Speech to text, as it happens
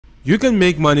You can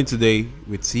make money today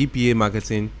with CPA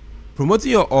marketing,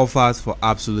 promoting your offers for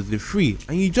absolutely free,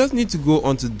 and you just need to go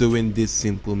on to doing this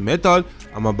simple method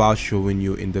I'm about showing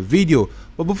you in the video.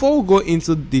 But before we go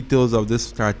into details of this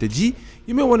strategy,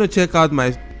 you may want to check out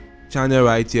my channel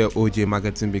right here, OJ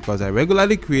Marketing, because I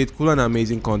regularly create cool and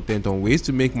amazing content on ways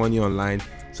to make money online.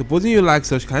 Supposing you like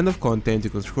such kind of content, you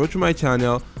can scroll through my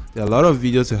channel. There are a lot of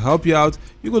videos to help you out.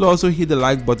 You could also hit the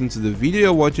like button to the video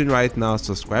you're watching right now,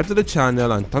 subscribe to the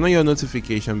channel, and turn on your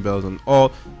notification bells on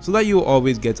all so that you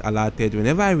always get alerted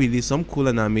whenever I release some cool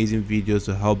and amazing videos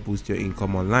to help boost your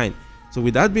income online. So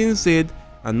with that being said,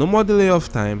 and no more delay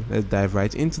of time, let's dive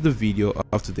right into the video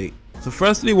of today. So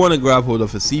firstly, you want to grab hold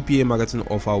of a CPA marketing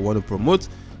offer I want to promote,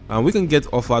 and we can get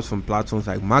offers from platforms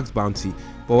like Max Bounty,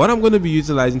 but what I'm going to be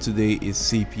utilizing today is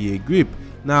CPA Grip.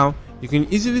 Now you can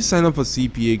easily sign up for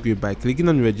CPA Grip by clicking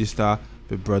on register,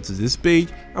 be brought to this page,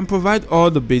 and provide all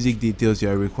the basic details you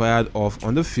are required of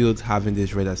on the field having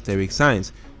these red asterisk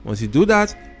signs. Once you do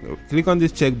that, click on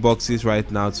these check boxes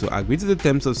right now to agree to the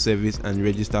terms of service and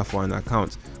register for an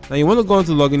account. Now you want to go on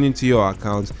to logging into your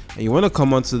account, and you want to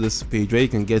come onto this page where you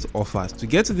can get offers. To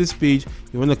get to this page,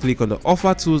 you want to click on the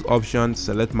offer tools option,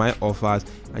 select my offers,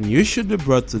 and you should be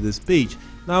brought to this page.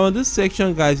 Now in this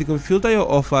section, guys, you can filter your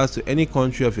offers to any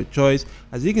country of your choice.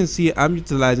 As you can see, I'm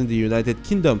utilizing the United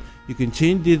Kingdom. You can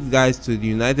change these guys to the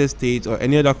United States or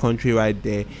any other country right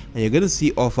there, and you're going to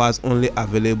see offers only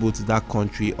available to that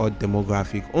country or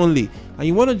demographic only. And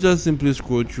you want to just simply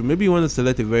scroll through. Maybe you want to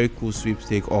select a very cool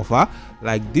sweepstake offer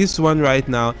like this one right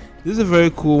now. This is a very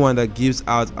cool one that gives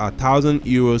out 1,000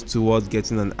 euros towards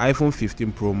getting an iPhone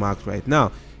 15 Pro Max right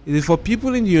now. It is for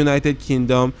people in the United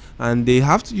Kingdom, and they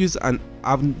have to use an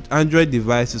Android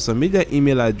device to submit their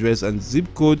email address and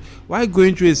zip code while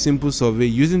going through a simple survey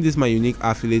using this my unique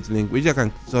affiliate link, which I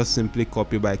can just simply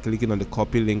copy by clicking on the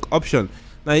copy link option.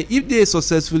 Now if they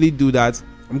successfully do that,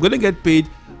 I'm going to get paid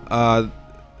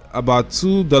about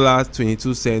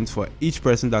 $2.22 for each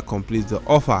person that completes the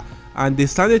offer, and they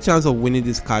stand a chance of winning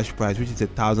this cash prize, which is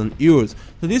 1,000 euros.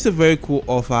 So this is a very cool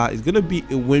offer. It's going to be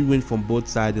a win-win from both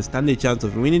sides. They stand a chance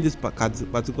of winning this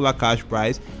particular cash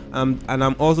prize, and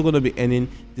I'm also going to be earning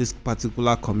this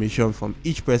particular commission from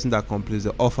each person that completes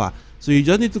the offer. So you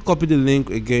just need to copy the link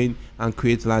again and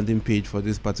create landing page for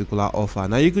this particular offer.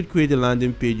 Now you could create a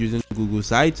landing page using Google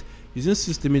Sites, using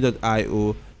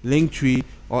Systeme.io, Linktree,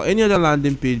 or any other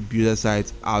landing page builder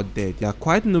sites out there. They are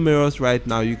quite numerous right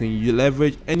now. You can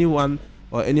leverage anyone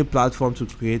or any platform to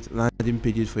create landing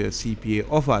pages for your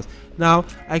CPA offers. Now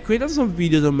I created some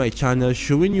videos on my channel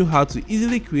showing you how to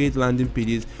easily create landing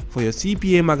pages for your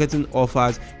CPA marketing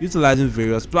offers utilizing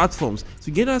various platforms.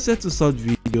 To get access to such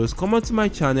videos, come onto my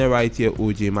channel right here,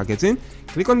 OJ Marketing,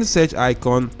 click on the search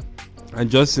icon, and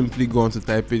just simply go on to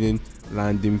type in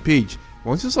landing page.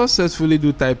 Once you successfully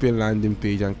do type in landing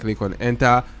page and click on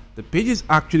enter, the page is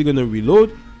actually going to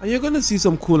reload, and you're going to see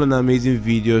some cool and amazing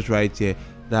videos right here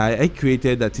that I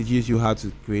created that teaches you how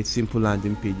to create simple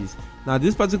landing pages. Now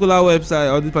this particular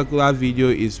website or this particular video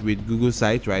is with Google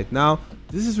Sites right now.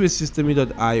 This is with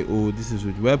Systeme.io, this is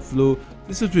with Webflow,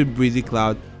 this is with Breezy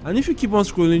Cloud, and if you keep on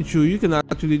scrolling through, you can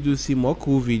actually see more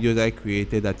cool videos I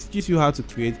created that teaches you how to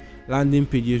create landing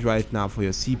pages right now for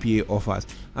your CPA offers,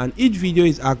 and each video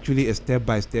is actually a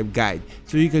step-by-step guide,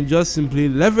 so you can just simply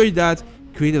leverage that,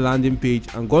 create a landing page,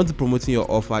 and go on to promoting your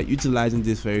offer utilizing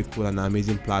this very cool and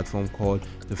amazing platform called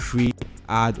the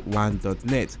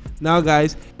freead1.net. Now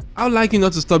guys, I would like you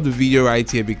not to stop the video right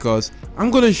here, because I'm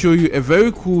going to show you a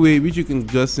very cool way which you can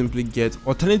just simply get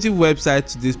alternative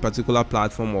websites to this particular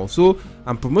platform also,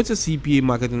 and promote your CPA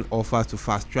marketing offers to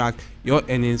fast track your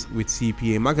earnings with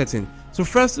CPA marketing. So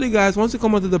firstly guys, once you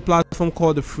come onto the platform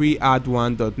called the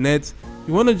freead1.net,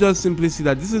 you want to just simply see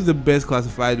that this is the best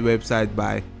classified website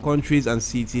by countries and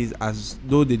cities, as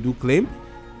though they do claim.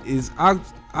 It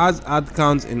has ad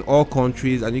counts in all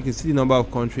countries, and you can see the number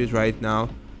of countries right now.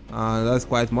 That's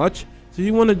quite much. So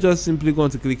you want to just simply go on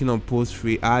to clicking on post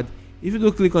free ad. If you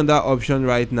do click on that option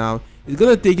right now, it's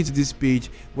going to take you to this page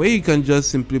where you can just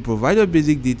simply provide your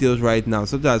basic details right now,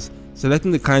 such as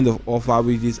selecting the kind of offer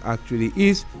which this actually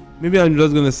is. Maybe I'm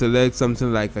just going to select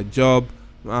something like a job,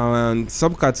 and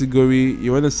subcategory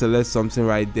you want to select something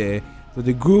right there. So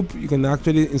the group, you can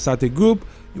actually insert a group.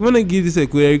 You want to give this a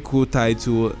very cool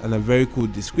title and a very cool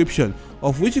description,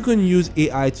 of which you can use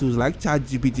AI tools like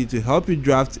ChatGPT to help you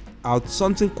draft out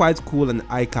something quite cool and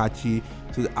eye-catchy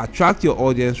to attract your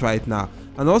audience right now.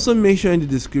 And also make sure in the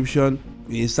description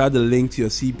you insert the link to your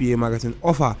CPA marketing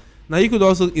offer. Now you could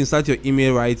also insert your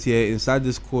email right here, insert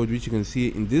this code which you can see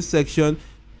in this section,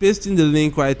 paste in the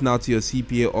link right now to your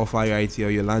CPA offer right here,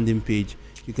 your landing page.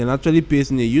 You can actually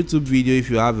paste in a YouTube video if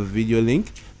you have a video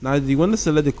link. Now you want to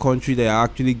select the country that you're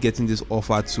actually getting this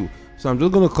offer to. So I'm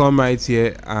just going to come right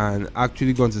here and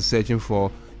actually going to searching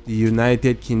for the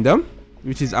United Kingdom,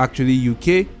 which is actually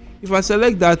UK. If I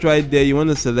select that right there, you want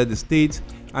to select the state,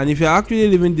 and if you're actually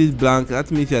leaving this blank, that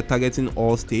means you're targeting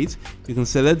all states. You can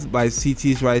select by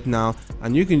cities right now,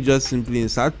 and you can just simply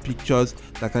insert pictures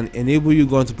that can enable you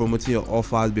going to promoting your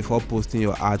offers before posting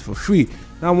your ad for free.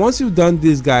 Now once you've done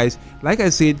this, guys, like I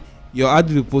said, your ad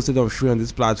will be posted on free on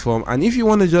this platform. And if you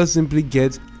want to just simply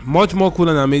get much more cool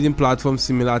and amazing platforms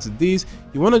similar to this,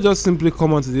 you want to just simply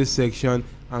come onto this section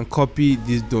and copy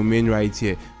this domain right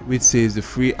here, which says the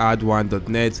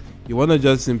freead1.net. You want to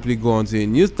just simply go onto a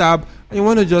news tab, and you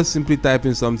want to just simply type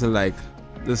in something like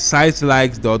the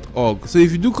sitelikes.org. So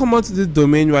if you do come onto this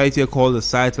domain right here called the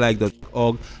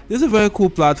sitelikes.org, this is a very cool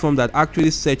platform that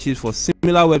actually searches for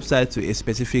similar websites to a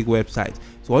specific website.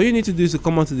 So all you need to do is to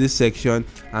come onto this section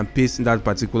and paste in that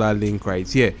particular link right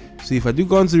here. So if I do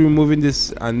go on to removing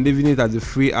this and leaving it as the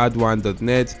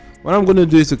freead1.net, what I'm going to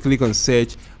do is to click on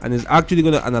search, and it's actually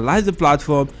going to analyze the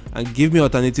platform and give me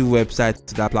alternative websites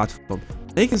to that platform.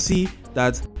 Now you can see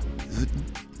that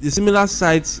the similar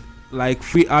sites like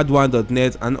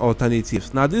freead1.net and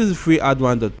alternatives. Now this is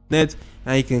freead1.net,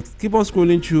 and you can keep on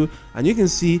scrolling through, and you can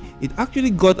see it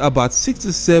actually got about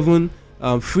 67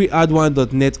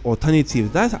 freead1.net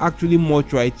alternatives. That's actually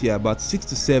much right here, about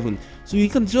 67. So you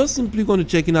can just simply go to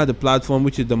checking out the platform,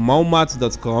 which is the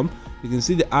malmats.com. You can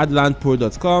see the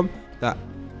adlandpro.com, the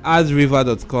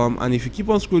adsriver.com, and if you keep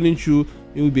on scrolling through,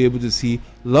 you will be able to see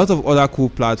a lot of other cool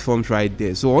platforms right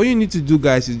there. So all you need to do,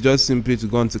 guys, is just simply to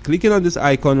go on to clicking on this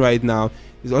icon right now.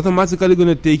 It's automatically going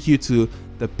to take you to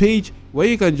the page where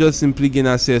you can just simply gain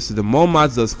access to the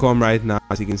malmats.com right now.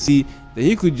 As you can see, then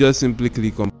you could just simply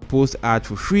click on post ad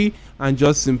for free and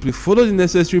just simply follow the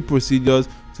necessary procedures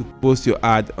to post your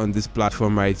ad on this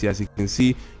platform right here. As you can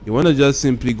see, you want to just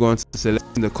simply go on to select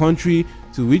the country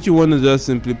to which you want to just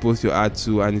simply post your ad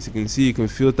to, and as you can see, you can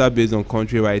filter based on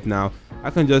country right now. I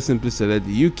can just simply select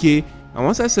the UK, and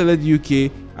once I select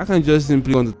UK, I can just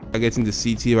simply go to targeting the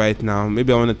city right now.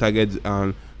 Maybe I want to target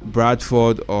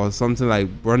Bradford or something like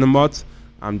Bournemouth.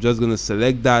 I'm just going to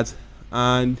select that,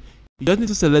 and you just need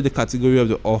to select the category of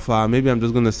the offer. Maybe I'm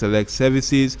just going to select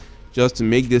services just to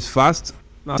make this fast.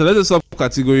 Now select the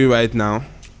subcategory right now.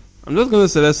 I'm just going to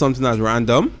select something as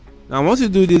random. Now once you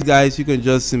do this, guys, you can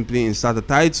just simply insert a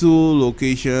title,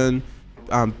 location,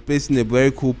 and paste in a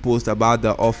very cool post about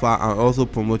the offer, and also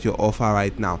promote your offer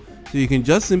right now. So you can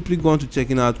just simply go on to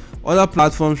checking out other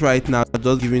platforms right now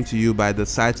just given to you by the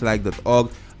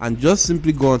sitelikes.org, and just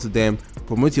simply go onto them,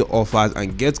 promote your offers,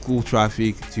 and get cool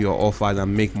traffic to your offers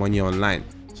and make money online.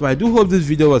 So I do hope this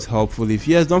video was helpful. If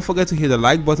yes, don't forget to hit the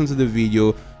like button to the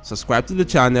video, subscribe to the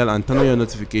channel, and turn on your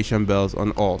notification bells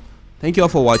on all. Thank you all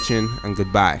for watching, and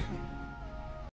goodbye.